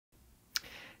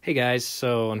Hey guys,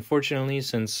 so unfortunately,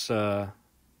 since it's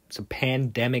a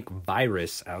pandemic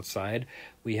virus outside,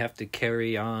 we have to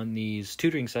carry on these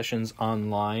tutoring sessions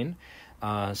online.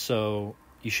 So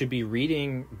you should be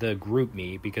reading the group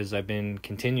me because I've been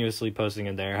continuously posting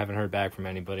in there. I haven't heard back from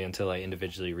anybody until I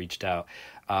individually reached out.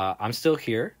 I'm still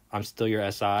here. I'm still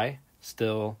your SI.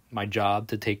 Still my job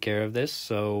to take care of this.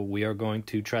 So we are going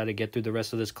to try to get through the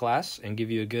rest of this class and give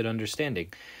you a good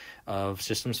understanding of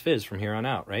systems phys from here on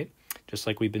out, right? Just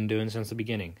like we've been doing since the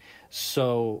beginning.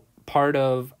 So part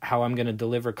of how I'm going to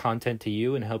deliver content to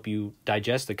you and help you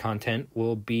digest the content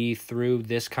will be through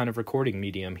this kind of recording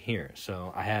medium here.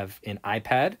 So I have an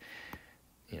iPad.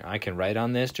 I can write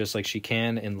on this just like she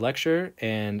can in lecture,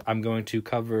 and I'm going to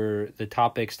cover the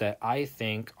topics that I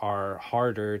think are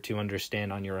harder to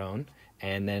understand on your own,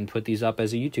 and then put these up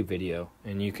as a YouTube video,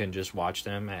 and you can just watch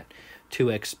them at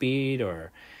 2x speed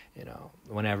or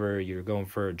whenever you're going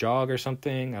for a jog or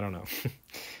something. I don't know.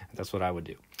 That's what I would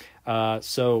do.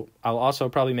 So I'll also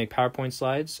probably make PowerPoint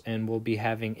slides, and we'll be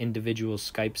having individual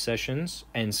Skype sessions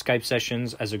and Skype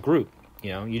sessions as a group.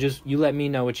 You let me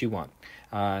know what you want.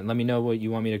 Let me know what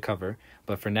you want me to cover.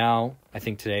 But for now, I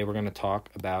think today we're going to talk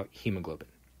about hemoglobin.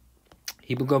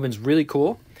 Hemoglobin's really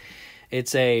cool.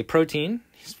 It's a protein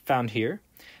found here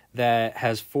that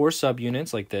has 4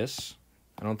 subunits like this.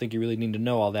 I don't think you really need to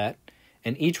know all that.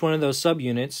 And each one of those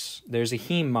subunits, there's a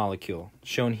heme molecule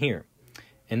shown here.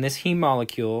 And this heme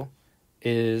molecule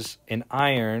is an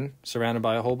iron surrounded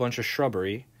by a whole bunch of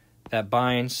shrubbery that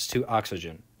binds to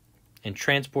oxygen and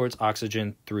transports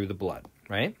oxygen through the blood,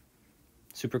 right?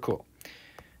 Super cool.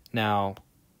 Now,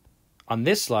 on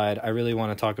this slide, I really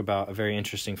want to talk about a very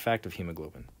interesting fact of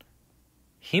hemoglobin.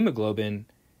 Hemoglobin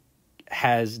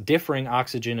has differing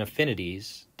oxygen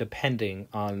affinities depending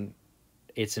on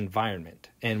its environment.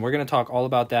 And we're going to talk all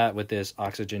about that with this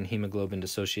oxygen hemoglobin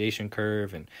dissociation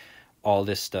curve and all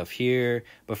this stuff here.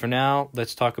 But for now,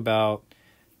 let's talk about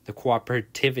the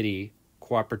cooperativity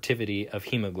of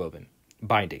hemoglobin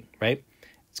binding, right?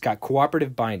 It's got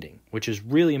cooperative binding, which is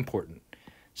really important.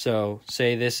 So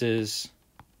say this is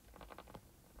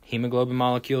hemoglobin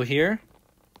molecule here.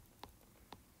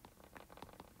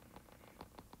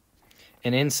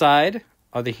 And inside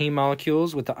are the heme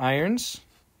molecules with the irons.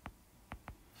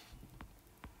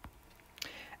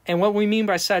 And what we mean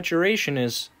by saturation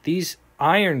is these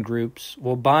iron groups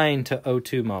will bind to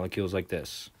O2 molecules like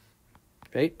this,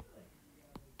 right?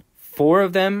 4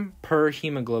 of them per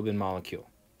hemoglobin molecule,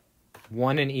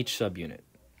 1 in each subunit.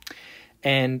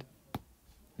 And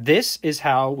this is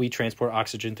how we transport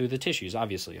oxygen through the tissues,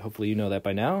 obviously. Hopefully you know that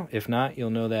by now. If not, you'll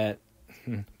know that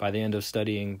by the end of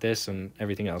studying this and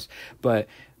everything else. But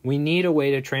we need a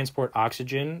way to transport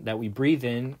oxygen that we breathe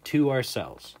in to our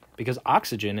cells, because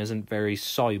oxygen isn't very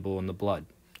soluble in the blood,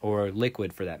 or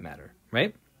liquid for that matter,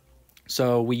 right?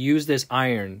 So we use this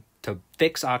iron to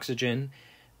fix oxygen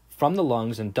from the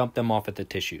lungs and dump them off at the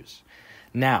tissues.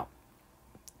 Now,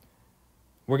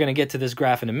 we're going to get to this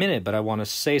graph in a minute, but I want to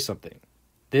say something.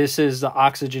 This is the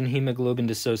oxygen hemoglobin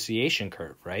dissociation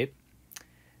curve, right?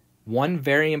 One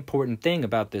very important thing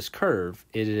about this curve,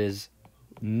 it is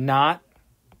not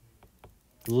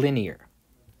linear,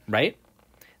 right?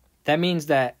 That means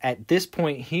that at this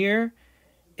point here,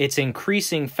 it's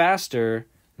increasing faster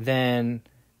than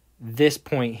this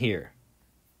point here,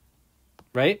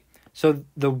 right? So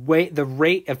the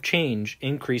rate of change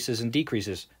increases and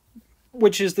decreases,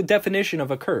 which is the definition of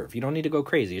a curve. You don't need to go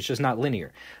crazy. It's just not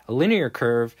linear. A linear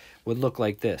curve would look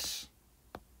like this,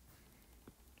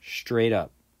 straight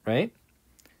up, right?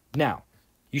 Now,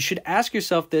 you should ask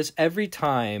yourself this every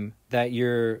time that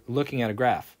you're looking at a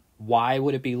graph. Why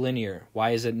would it be linear?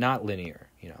 Why is it not linear?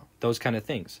 Those kind of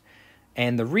things.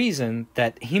 And the reason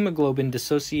that hemoglobin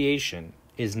dissociation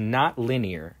is not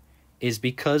linear is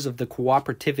because of the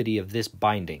cooperativity of this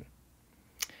binding.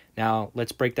 Now,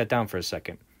 let's break that down for a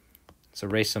second. Let's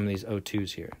erase some of these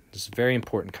O2s here. This is a very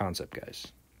important concept,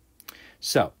 guys.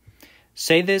 So,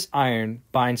 say this iron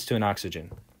binds to an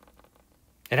oxygen.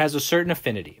 It has a certain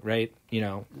affinity, right?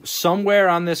 Somewhere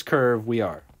on this curve we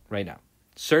are right now.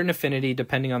 Certain affinity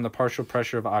depending on the partial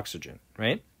pressure of oxygen,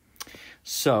 right?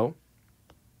 So,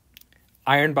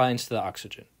 iron binds to the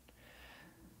oxygen.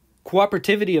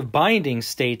 Cooperativity of binding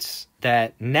states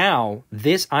that now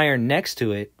this iron next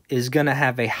to it is going to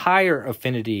have a higher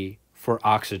affinity for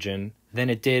oxygen than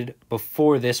it did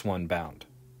before this one bound,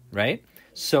 right?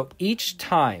 So each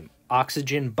time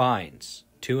oxygen binds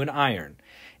to an iron,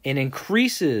 it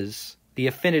increases the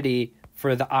affinity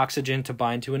for the oxygen to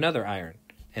bind to another iron,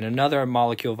 and another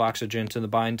molecule of oxygen to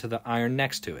bind to the iron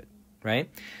next to it, right?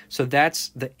 So that's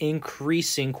the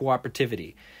increasing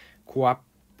cooperativity.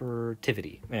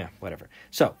 Whatever.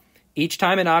 So each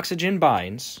time an oxygen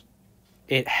binds,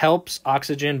 it helps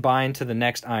oxygen bind to the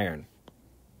next iron,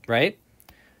 right?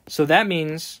 So that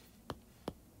means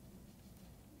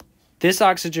this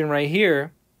oxygen right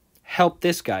here helped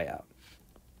this guy out,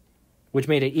 which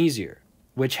made it easier,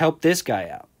 which helped this guy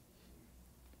out.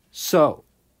 So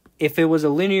if it was a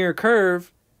linear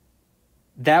curve,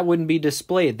 that wouldn't be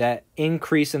displayed, that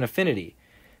increase in affinity.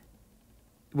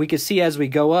 We could see as we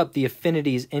go up, the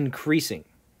affinity is increasing,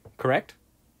 correct?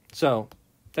 So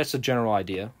that's a general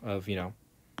idea of, the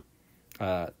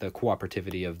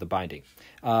cooperativity of the binding.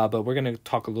 But we're going to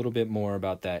talk a little bit more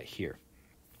about that here.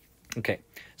 Okay,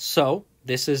 so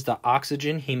this is the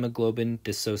oxygen hemoglobin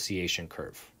dissociation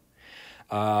curve.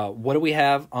 What do we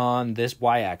have on this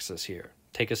y-axis here?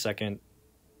 Take a second,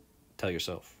 tell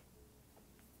yourself.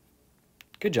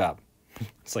 Good job.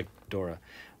 It's like Dora.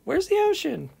 Where's the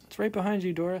ocean? It's right behind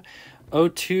you, Dora.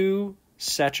 O2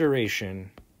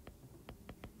 saturation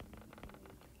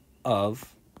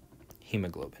of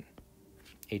hemoglobin,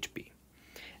 HB.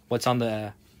 What's on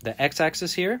the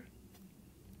x-axis here?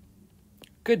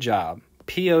 Good job.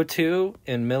 PO2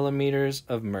 in millimeters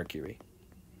of mercury.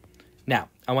 Now,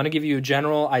 I want to give you a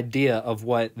general idea of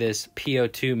what this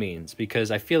PO2 means,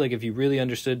 because I feel like if you really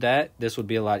understood that, this would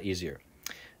be a lot easier.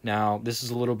 Now, this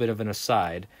is a little bit of an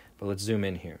aside, but let's zoom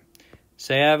in here.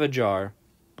 Say I have a jar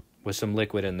with some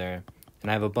liquid in there,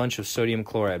 and I have a bunch of sodium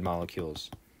chloride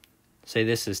molecules. Say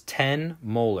this is 10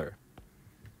 molar.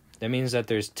 That means that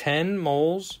there's 10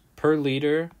 moles per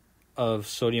liter of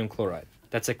sodium chloride.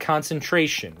 That's a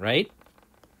concentration, right?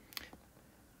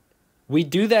 We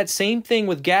do that same thing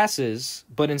with gases,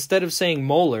 but instead of saying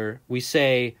molar, we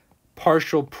say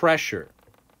partial pressure.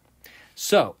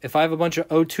 So, if I have a bunch of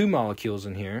O2 molecules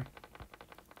in here,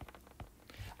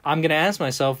 I'm going to ask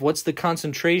myself, what's the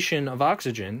concentration of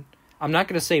oxygen? I'm not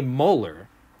going to say molar.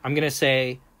 I'm going to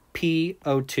say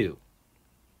PO2,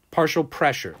 partial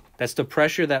pressure. That's the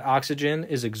pressure that oxygen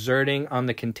is exerting on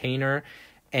the container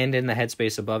and in the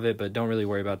headspace above it, but don't really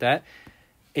worry about that.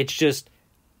 It's just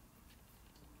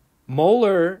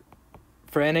molar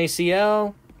for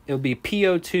NaCl, it'll be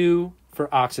PO2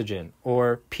 for oxygen,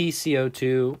 or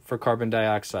PCO2 for carbon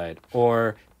dioxide,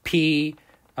 or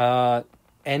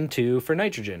N2 for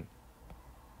nitrogen,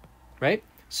 right?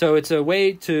 So it's a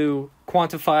way to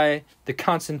quantify the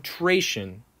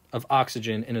concentration of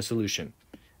oxygen in a solution,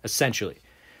 essentially.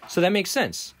 So that makes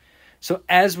sense. So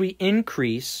as we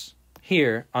increase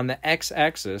here on the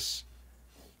x-axis,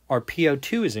 our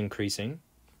PO2 is increasing.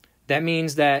 That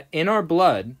means that in our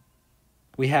blood,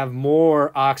 we have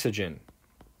more oxygen,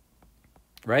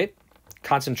 right?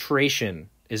 Concentration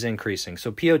is increasing.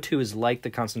 So PO2 is like the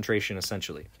concentration,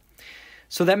 essentially.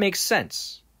 So that makes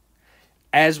sense.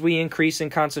 As we increase in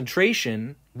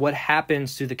concentration, what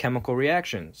happens to the chemical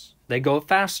reactions? They go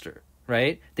faster,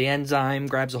 right? The enzyme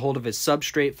grabs a hold of its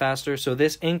substrate faster. So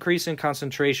this increase in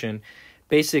concentration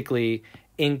basically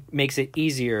makes it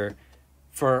easier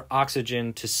for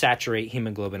oxygen to saturate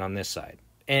hemoglobin on this side.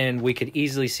 And we could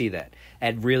easily see that.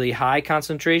 At really high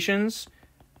concentrations,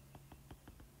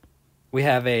 we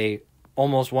have a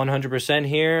almost 100%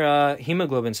 here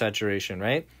hemoglobin saturation,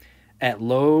 right? At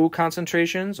low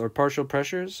concentrations or partial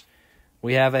pressures,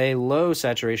 we have a low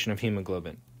saturation of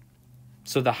hemoglobin.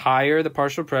 So the higher the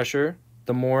partial pressure,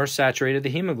 the more saturated the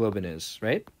hemoglobin is,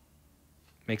 right?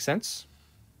 Make sense?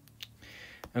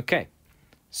 Okay,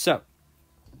 so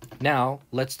now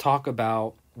let's talk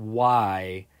about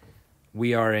why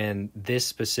we are in this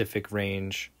specific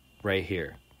range right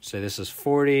here. So this is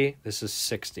 40, this is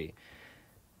 60.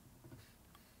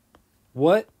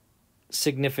 What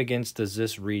significance does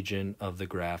this region of the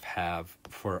graph have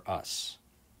for us?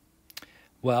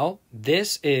 Well,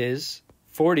 this is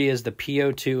 40 is the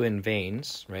PO2 in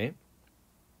veins, right?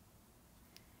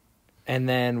 And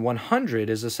then 100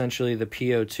 is essentially the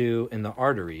PO2 in the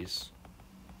arteries,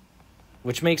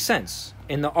 which makes sense.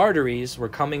 In the arteries, we're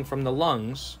coming from the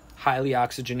lungs, highly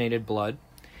oxygenated blood.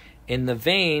 In the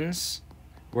veins,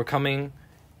 we're coming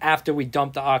after we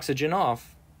dump the oxygen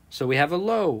off. So we have a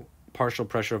low partial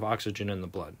pressure of oxygen in the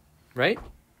blood, right?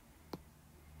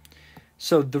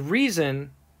 So the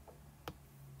reason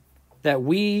that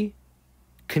we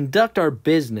conduct our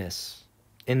business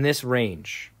in this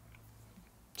range,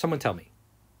 someone tell me.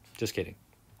 Just kidding.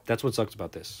 That's what sucks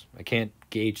about this. I can't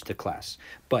gauge the class.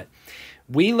 But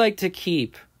we like to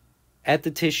keep at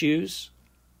the tissues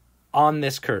on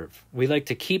this curve. We like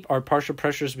to keep our partial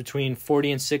pressures between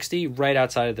 40 and 60 right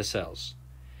outside of the cells.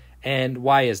 And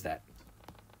why is that?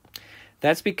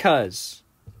 That's because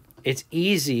it's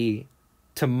easy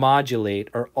to modulate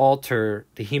or alter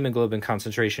the hemoglobin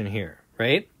concentration here,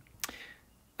 right?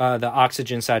 the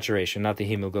oxygen saturation, not the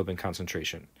hemoglobin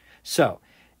concentration. So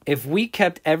if we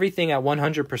kept everything at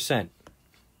 100%,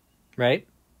 right?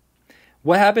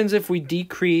 What happens if we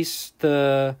decrease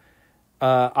the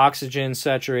oxygen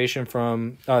saturation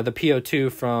from the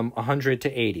PO2 from 100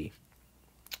 to 80?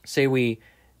 Say we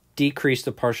decrease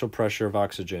the partial pressure of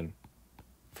oxygen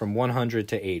from 100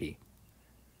 to 80.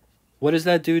 What does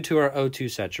that do to our O2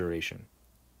 saturation?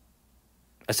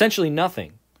 Essentially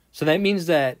nothing. So that means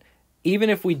that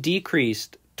even if we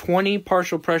decreased 20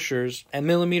 partial pressures and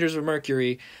millimeters of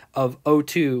mercury of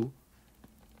O2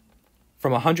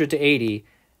 from 100 to 80,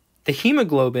 the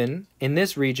hemoglobin in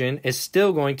this region is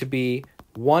still going to be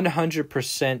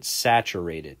 100%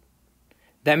 saturated.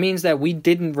 That means that we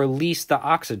didn't release the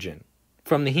oxygen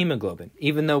from the hemoglobin,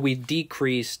 even though we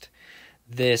decreased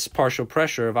this partial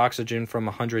pressure of oxygen from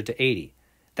 100 to 80.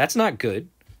 That's not good.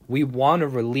 We want to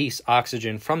release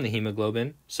oxygen from the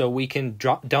hemoglobin so we can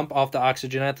dump off the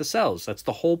oxygen at the cells. That's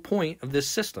the whole point of this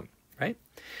system, right?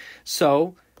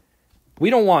 So we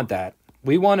don't want that.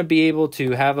 We want to be able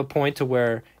to have a point to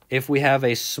where if we have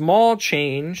a small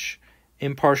change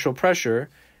in partial pressure,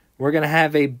 we're going to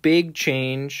have a big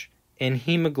change in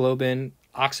hemoglobin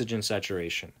oxygen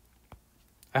saturation.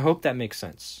 I hope that makes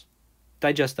sense.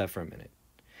 Digest that for a minute.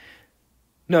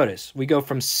 Notice, we go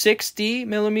from 60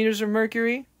 millimeters of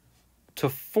mercury to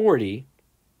 40,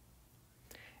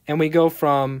 and we go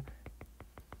from,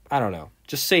 I don't know,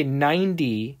 just say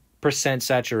 90%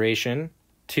 saturation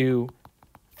to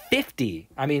 50.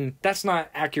 I mean, that's not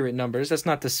accurate numbers. That's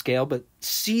not the scale, but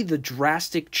see the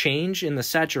drastic change in the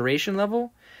saturation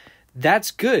level?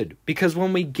 That's good, because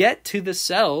when we get to the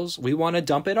cells, we want to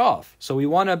dump it off. So we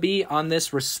want to be on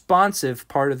this responsive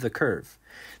part of the curve.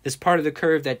 This part of the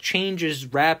curve that changes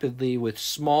rapidly with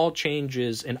small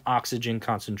changes in oxygen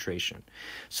concentration.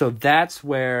 So that's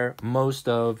where most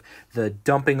of the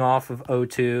dumping off of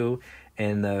O2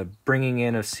 and the bringing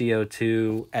in of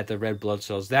CO2 at the red blood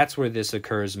cells, that's where this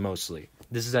occurs mostly.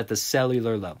 This is at the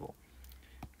cellular level.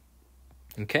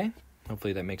 Okay,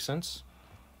 hopefully that makes sense.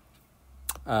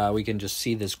 We can just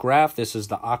see this graph. This is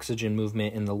the oxygen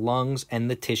movement in the lungs and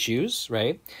the tissues,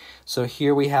 right? So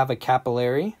here we have a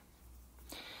capillary,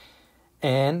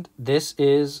 and this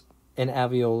is an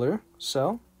alveolar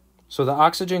cell. So the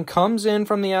oxygen comes in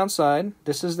from the outside.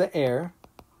 This is the air.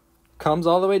 Comes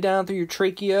all the way down through your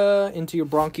trachea, into your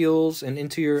bronchioles, and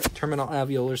into your terminal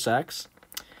alveolar sacs.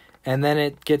 And then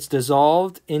it gets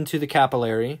dissolved into the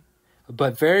capillary,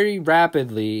 but very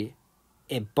rapidly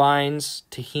it binds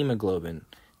to hemoglobin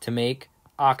to make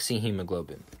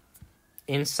oxyhemoglobin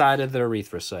inside of the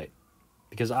erythrocyte,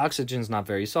 because oxygen is not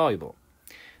very soluble.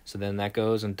 So then that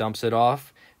goes and dumps it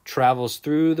off, travels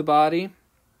through the body,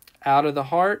 out of the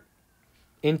heart,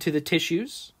 into the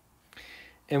tissues.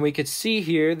 And we could see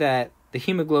here that the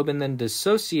hemoglobin then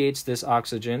dissociates this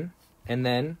oxygen and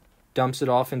then dumps it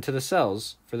off into the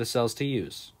cells for the cells to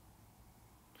use.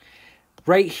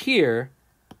 Right here,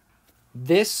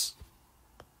 this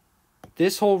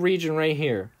whole region right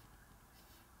here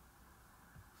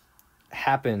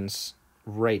happens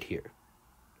right here,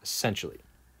 essentially.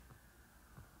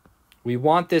 We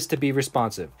want this to be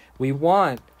responsive. We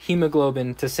want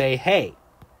hemoglobin to say, hey,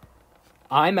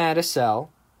 I'm at a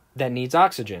cell that needs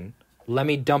oxygen. Let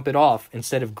me dump it off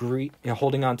instead of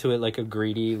holding onto it like a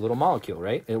greedy little molecule,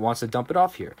 right? It wants to dump it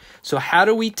off here. So how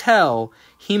do we tell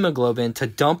hemoglobin to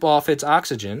dump off its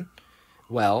oxygen?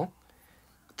 Well,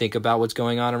 think about what's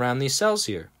going on around these cells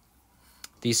here.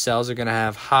 These cells are going to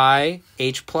have high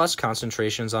H+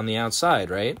 concentrations on the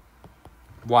outside, right?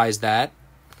 Why is that?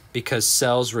 Because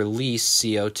cells release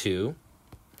CO2,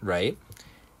 right?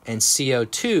 And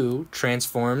CO2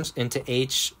 transforms into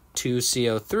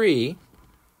H2CO3,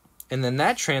 and then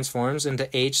that transforms into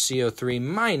HCO3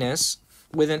 minus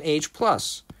with an H+.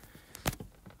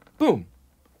 Boom.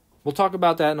 We'll talk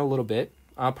about that in a little bit.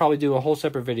 I'll probably do a whole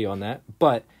separate video on that.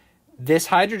 But this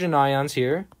hydrogen ions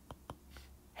here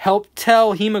help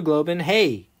tell hemoglobin,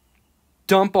 hey,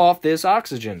 dump off this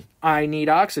oxygen. I need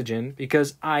oxygen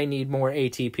because I need more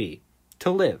ATP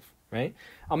to live, right?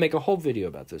 I'll make a whole video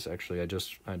about this, actually. I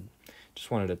just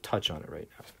wanted to touch on it right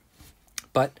now.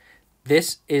 But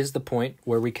this is the point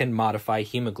where we can modify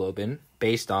hemoglobin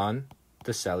based on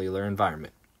the cellular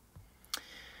environment.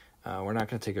 We're not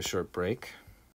going to take a short break.